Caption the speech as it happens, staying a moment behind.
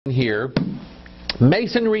here,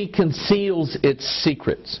 Masonry conceals its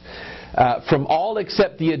secrets from all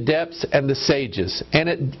except the adepts and the sages, and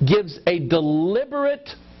it gives a deliberate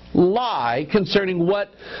lie concerning what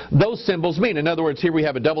those symbols mean. In other words, here we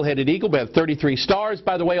have a double-headed eagle. We have 33 stars.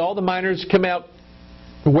 By the way, all the miners come out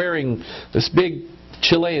wearing this big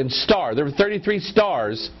Chilean star. There were 33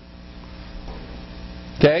 stars.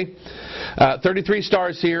 Okay? 33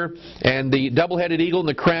 stars here, and the double-headed eagle and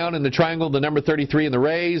the crown and the triangle, the number 33 and the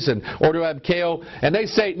rays and Ordo ab Chao. And they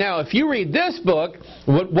say, now if you read this book,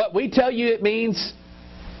 what we tell you it means,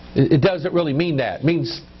 it doesn't really mean that.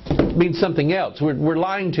 It means something else. We're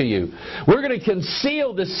lying to you. We're going to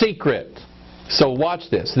conceal the secret. So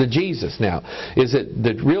watch this. The Jesus now. Is it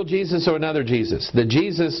the real Jesus or another Jesus? The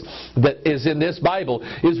Jesus that is in this Bible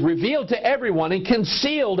is revealed to everyone and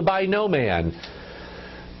concealed by no man.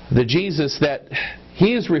 The Jesus that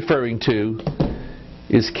he is referring to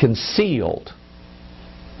is concealed.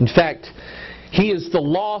 In fact, he is the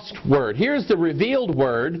lost word. Here's the revealed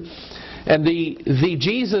word, and the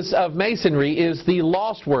Jesus of Masonry is the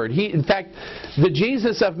lost word. In fact, the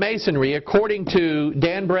Jesus of Masonry, according to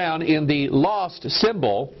Dan Brown in the lost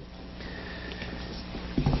symbol,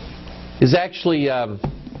 is actually,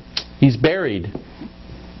 he's buried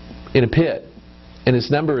in a pit, and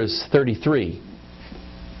his number is 33.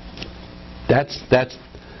 That's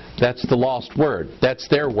the lost word. That's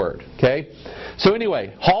their word. Okay? So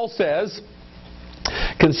anyway, Hall says,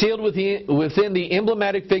 concealed within the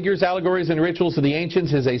emblematic figures, allegories, and rituals of the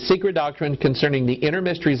ancients is a secret doctrine concerning the inner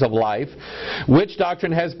mysteries of life, which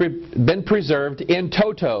doctrine has been preserved in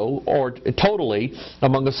toto, or totally,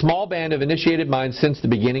 among a small band of initiated minds since the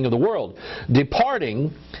beginning of the world.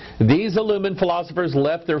 Departing, these illumined philosophers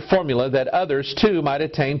left their formula that others too might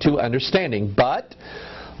attain to understanding. But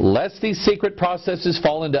lest these secret processes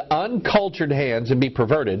fall into uncultured hands and be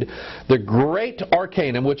perverted, the great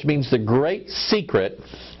arcanum, which means the great secret,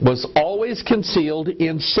 was always concealed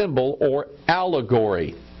in symbol or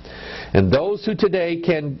allegory. And those who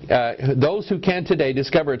can today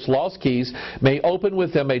discover its lost keys may open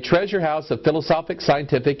with them a treasure house of philosophic,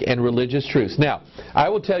 scientific, and religious truths. Now, I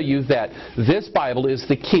will tell you that this Bible is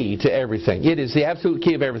the key to everything. It is the absolute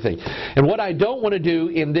key of everything. And what I don't want to do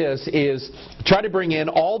in this is try to bring in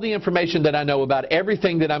all the information that I know about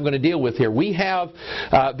everything that I'm going to deal with here. We have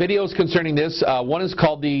videos concerning this. One is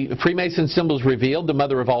called the Freemason Symbols Revealed, the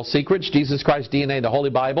Mother of All Secrets, Jesus Christ DNA, the Holy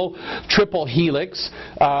Bible, Triple Helix,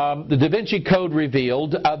 the Da Vinci Code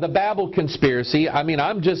Revealed, the Babel Conspiracy. I mean,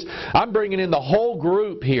 I'm bringing in the whole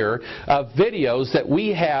group here of videos that we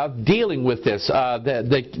have dealing with this.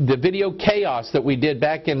 The video chaos that we did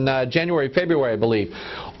back in January, February, I believe.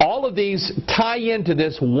 All of these tie into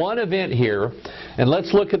this one event here, and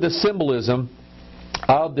let's look at the symbolism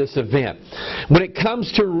of this event. When it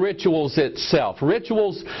comes to rituals itself,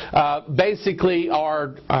 rituals basically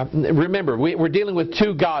are, remember, we're dealing with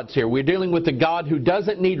two gods here. We're dealing with the God who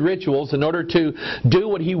doesn't need rituals in order to do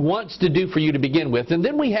what he wants to do for you to begin with. And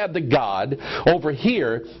then we have the God over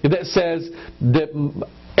here that says that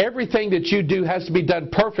everything that you do has to be done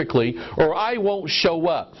perfectly or I won't show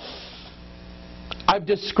up. I've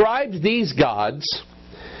described these gods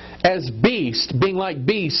as beasts, being like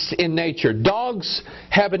beasts in nature. Dogs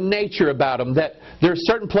have a nature about them that there are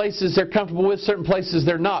certain places they're comfortable with, certain places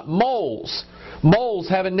they're not. Moles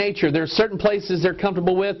have a nature. There are certain places they're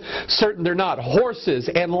comfortable with, certain they're not. Horses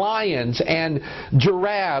and lions and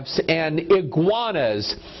giraffes and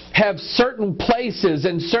iguanas have certain places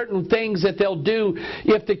and certain things that they'll do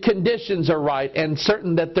if the conditions are right, and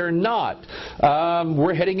certain that they're not.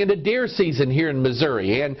 We're heading into deer season here in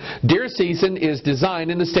Missouri, and deer season is designed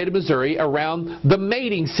in the state of Missouri around the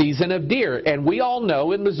mating season of deer. And we all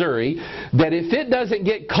know in Missouri that if it doesn't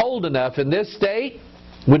get cold enough in this state,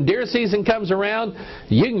 when deer season comes around,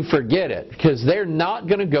 you can forget it, because they're not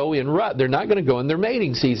going to go in rut. They're not going to go in their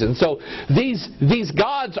mating season. So these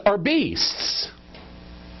gods are beasts,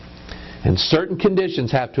 and certain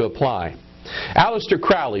conditions have to apply. Aleister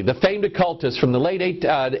Crowley, the famed occultist from the late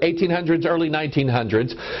 1800s, early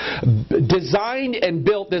 1900s, designed and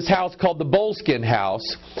built this house called the Bullskin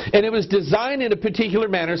House, and it was designed in a particular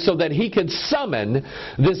manner so that he could summon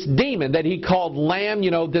this demon that he called Lamb,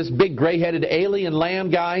 you know, this big gray-headed alien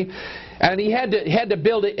lamb guy. And he had to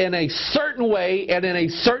build it in a certain way and in a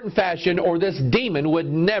certain fashion, or this demon would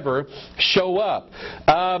never show up.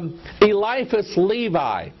 Eliphas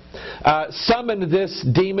Levi summoned this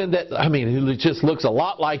demon that, I mean, who just looks a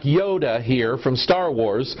lot like Yoda here from Star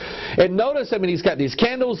Wars. And notice, I mean, he's got these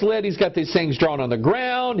candles lit, he's got these things drawn on the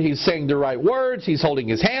ground, he's saying the right words, he's holding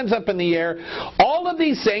his hands up in the air. All of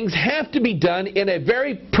these things have to be done in a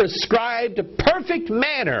very prescribed, perfect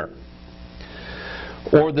manner.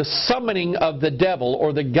 or the summoning of the devil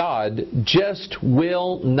or the god just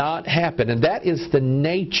will not happen. And that is the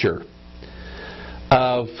nature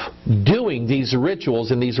of doing these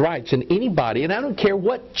rituals and these rites. And anybody, and I don't care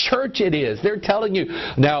what church it is, they're telling you.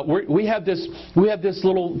 Now we have this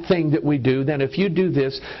little thing that we do. Then if you do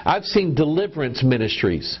this, I've seen deliverance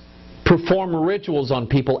ministries perform rituals on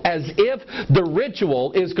people as if the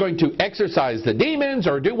ritual is going to exorcise the demons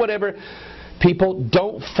or do whatever. People,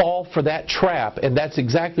 don't fall for that trap, and that's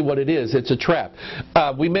exactly what it is. It's a trap.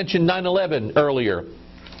 We mentioned 9/11 earlier.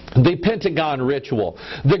 The Pentagon ritual,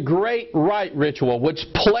 the Great Rite ritual, which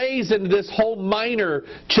plays into this whole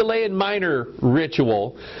Chilean minor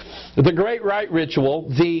ritual. The Great Rite ritual,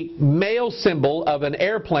 the male symbol of an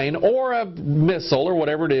airplane or a missile or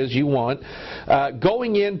whatever it is you want,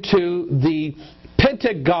 going into the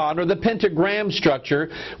pentagon or the pentagram structure,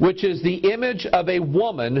 which is the image of a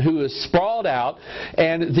woman who is sprawled out.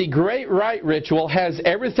 And the Great Rite ritual has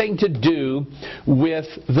everything to do with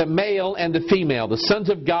the male and the female, the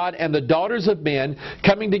sons of God and the daughters of men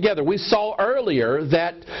coming together. We saw earlier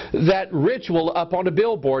that ritual up on a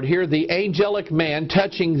billboard here, the angelic man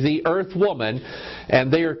touching the earth woman,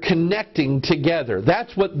 and they are connecting together.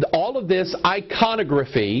 That's what all of this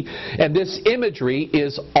iconography and this imagery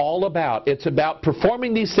is all about. It's about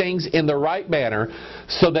performing these things in the right manner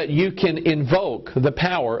so that you can invoke the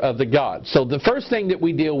power of the God. So the first thing that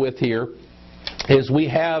we deal with here is we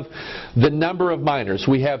have the number of minors.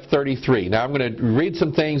 We have 33. Now I'm going to read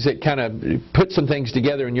some things that kind of put some things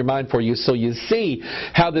together in your mind for you so you see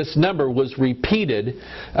how this number was repeated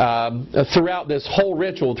throughout this whole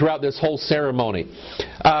ritual, throughout this whole ceremony.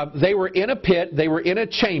 They were in a pit, they were in a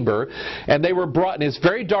chamber, and they were brought, and it's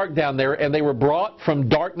very dark down there, and they were brought from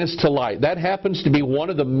darkness to light. That happens to be one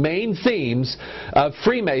of the main themes of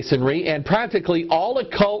Freemasonry and practically all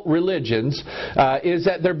occult religions, is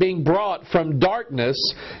that they're being brought from darkness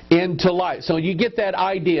into light. So you get that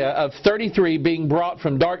idea of 33 being brought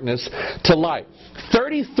from darkness to light.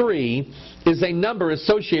 33 is a number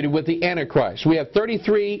associated with the Antichrist. We have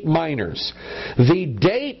 33 minors. The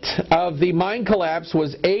date of the mine collapse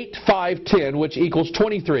was 8/5/10, which equals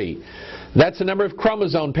 23. That's the number of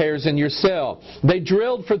chromosome pairs in your cell. They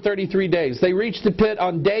drilled for 33 days. They reached the pit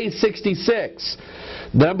on day 66.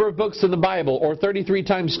 The number of books in the Bible, or 33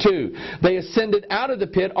 times 2. They ascended out of the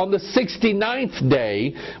pit on the 69th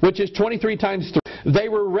day, which is 23 times 3. They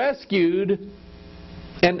were rescued,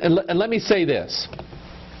 and let me say this.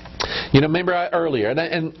 You know, remember earlier,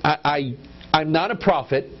 I'm not a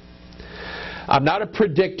prophet. I'm not a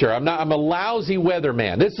predictor. I'm a lousy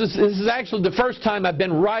weatherman. This is actually the first time I've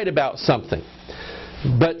been right about something.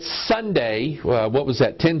 But Sunday, what was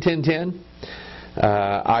that, 10-10-10?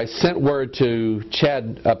 I sent word to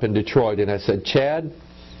Chad up in Detroit, and I said, Chad,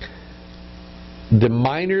 the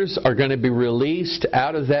miners are going to be released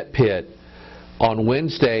out of that pit on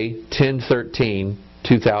Wednesday,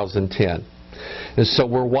 10/13/2010. And so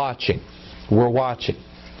we're watching. We're watching.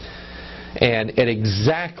 And at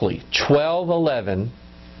exactly 12:11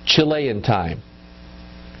 Chilean time,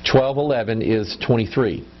 12:11 is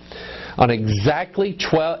 23. On exactly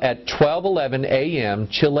 12:11 a.m.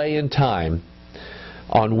 Chilean time,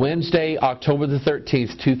 on Wednesday, October the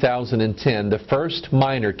 13th, 2010, the first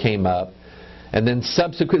miner came up, and then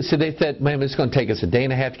subsequently, so they said, man, it's going to take us a day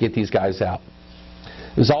and a half to get these guys out.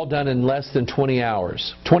 It was all done in less than 20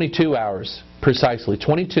 hours, 22 hours precisely.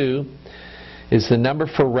 22 is the number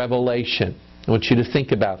for revelation. I want you to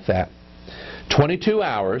think about that. 22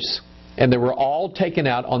 hours, and they were all taken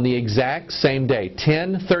out on the exact same day.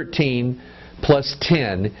 10/13 plus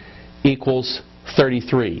 10 equals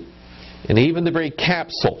 33. And even the very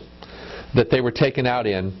capsule that they were taken out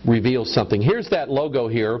in reveals something. Here's that logo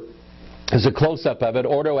here. There's a close-up of it,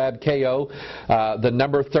 Ordo Ab Chao, the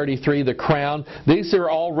number 33, the crown. These are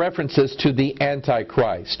all references to the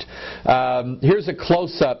Antichrist. Here's a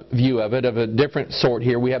close-up view of it, of a different sort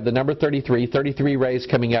here. We have the number 33, 33 rays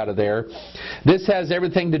coming out of there. This has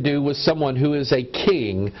everything to do with someone who is a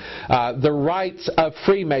king. The rites of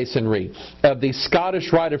Freemasonry, of the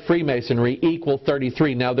Scottish rite of Freemasonry, equal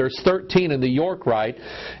 33. Now, there's 13 in the York rite,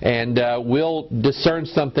 and we'll discern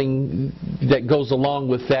something that goes along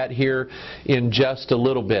with that here in just a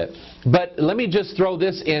little bit. But let me just throw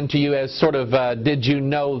this into you as sort of, did you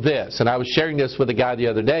know this? And I was sharing this with a guy the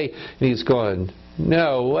other day, and he's going,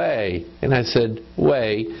 no way. And I said,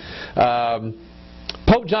 way.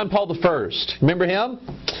 Pope John Paul I, remember him?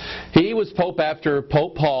 He was Pope after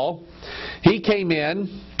Pope Paul. He came in,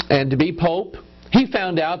 and to be Pope, he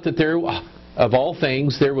found out that of all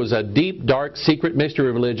things, there was a deep, dark, secret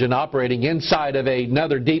mystery religion operating inside of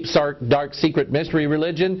another deep, dark, secret mystery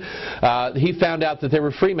religion. He found out that there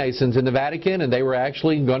were Freemasons in the Vatican, and they were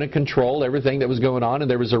actually going to control everything that was going on.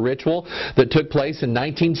 And there was a ritual that took place in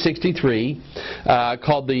 1963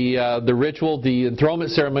 called the ritual, the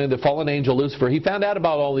enthronement ceremony of the fallen angel Lucifer. He found out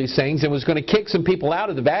about all these things and was going to kick some people out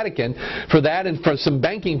of the Vatican for that and for some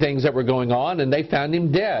banking things that were going on, and they found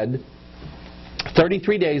him dead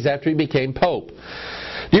 33 days after he became Pope.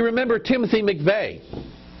 Do you remember Timothy McVeigh?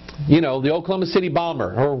 You know, the Oklahoma City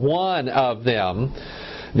bomber, or one of them,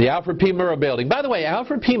 the Alfred P. Murrah building. By the way,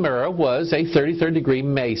 Alfred P. Murrah was a 33rd degree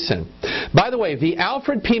Mason. By the way, the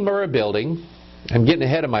Alfred P. Murrah building, I'm getting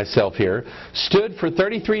ahead of myself here, stood for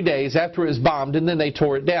 33 days after it was bombed, and then they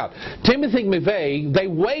tore it down. Timothy McVeigh, they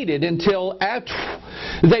waited until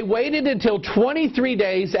 23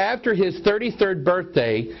 days after his 33rd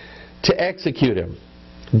birthday to execute him.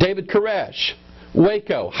 David Koresh,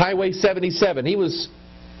 Waco, Highway 77, he was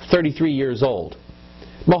 33 years old.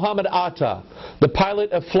 Mohammed Atta, the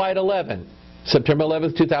pilot of Flight 11, September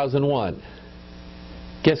 11th, 2001.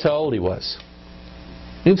 Guess how old he was?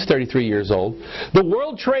 He was 33 years old. The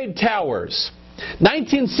World Trade Towers,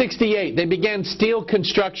 1968, they began steel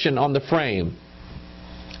construction on the frame.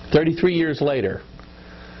 33 years later,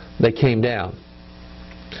 they came down.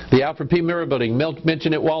 The Alfred P. Murrah building,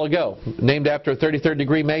 mentioned it a while ago, named after a 33rd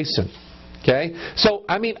degree Mason. Okay? So,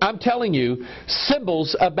 I mean, I'm telling you,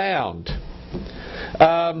 symbols abound.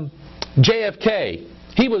 JFK,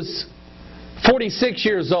 he was 46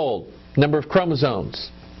 years old, number of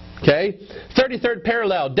chromosomes. Okay? 33rd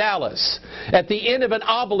parallel, Dallas. At the end of an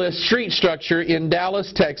obelisk street structure in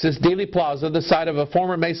Dallas, Texas, Dealey Plaza, the site of a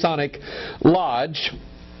former Masonic lodge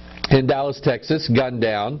in Dallas, Texas, gunned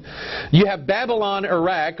down. You have Babylon,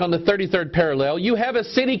 Iraq on the 33rd parallel. You have a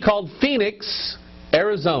city called Pheonix,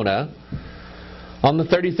 Arizona on the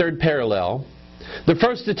 33rd parallel. The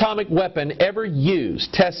first atomic weapon ever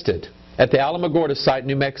used, tested, at the Alamogordo site,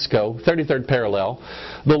 New Mexico, 33rd parallel.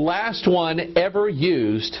 The last one ever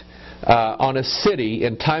used on a city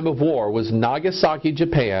in time of war was Nagasaki,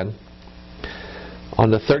 Japan, on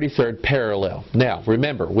the 33rd parallel. Now,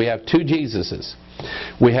 remember, we have two Jesuses.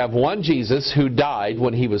 We have one Jesus who died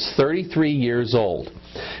when he was 33 years old.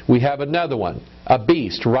 We have another one, a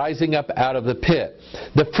beast rising up out of the pit.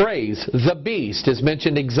 The phrase, the beast, is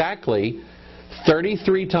mentioned exactly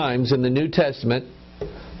 33 times in the New Testament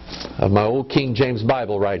of my old King James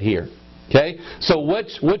Bible right here. Okay? So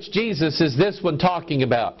which Jesus is this one talking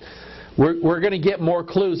about? We're going to get more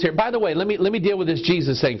clues here. By the way, let me deal with this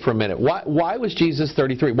Jesus thing for a minute. Why was Jesus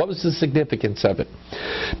 33? What was the significance of it?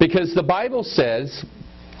 Because the Bible says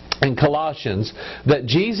in Colossians that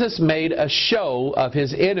Jesus made a show of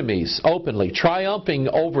his enemies openly, triumphing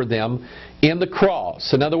over them in the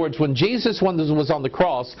cross. In other words, when Jesus was on the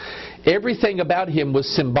cross, everything about him was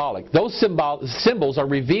symbolic. Those symbols are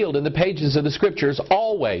revealed in the pages of the Scriptures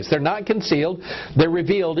always. They're not concealed. They're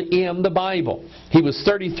revealed in the Bible. He was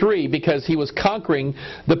 33 because he was conquering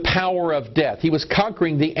the power of death. He was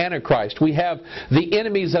conquering the Antichrist. We have the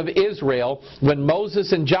enemies of Israel. When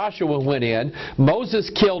Moses and Joshua went in, Moses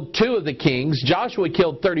killed 2 of the kings. Joshua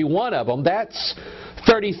killed 31 of them. That's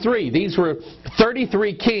 33. These were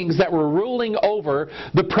 33 kings that were ruling over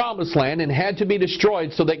the promised land and had to be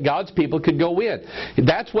destroyed so that God's people could go in.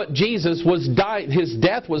 That's what Jesus was his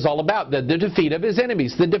death was all about, the defeat of his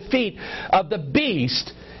enemies, the defeat of the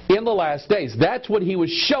beast in the last days. That's what he was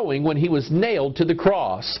showing when he was nailed to the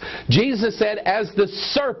cross. Jesus said, as the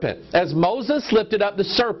serpent, as Moses lifted up the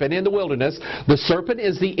serpent in the wilderness, the serpent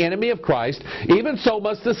is the enemy of Christ, even so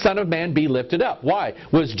must the Son of Man be lifted up. Why?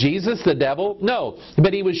 Was Jesus the devil? No.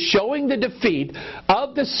 But he was showing the defeat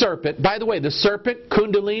of the serpent. By the way, the serpent,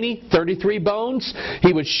 Kundalini, 33 bones,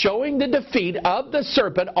 he was showing the defeat of the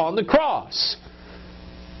serpent on the cross.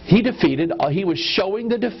 He was showing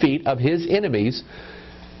the defeat of his enemies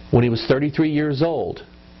when he was 33 years old.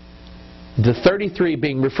 The 33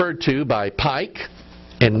 being referred to by Pike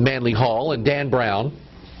and Manly Hall and Dan Brown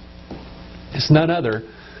is none other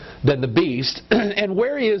than the beast. And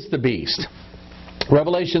where is the beast?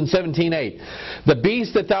 Revelation 17:8. The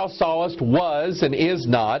beast that thou sawest was and is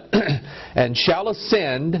not, and shall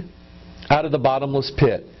ascend out of the bottomless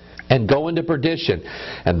pit, and go into perdition.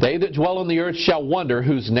 And they that dwell on the earth shall wonder,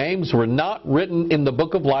 whose names were not written in the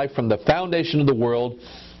book of life from the foundation of the world,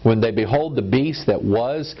 when they behold the beast that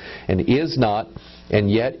was and is not and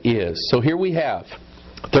yet is. So here we have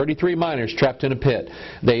 33 miners trapped in a pit.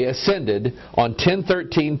 They ascended on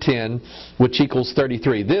 10/13/10, which equals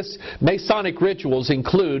 33. This Masonic rituals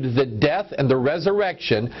include the death and the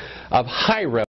resurrection of Hiram.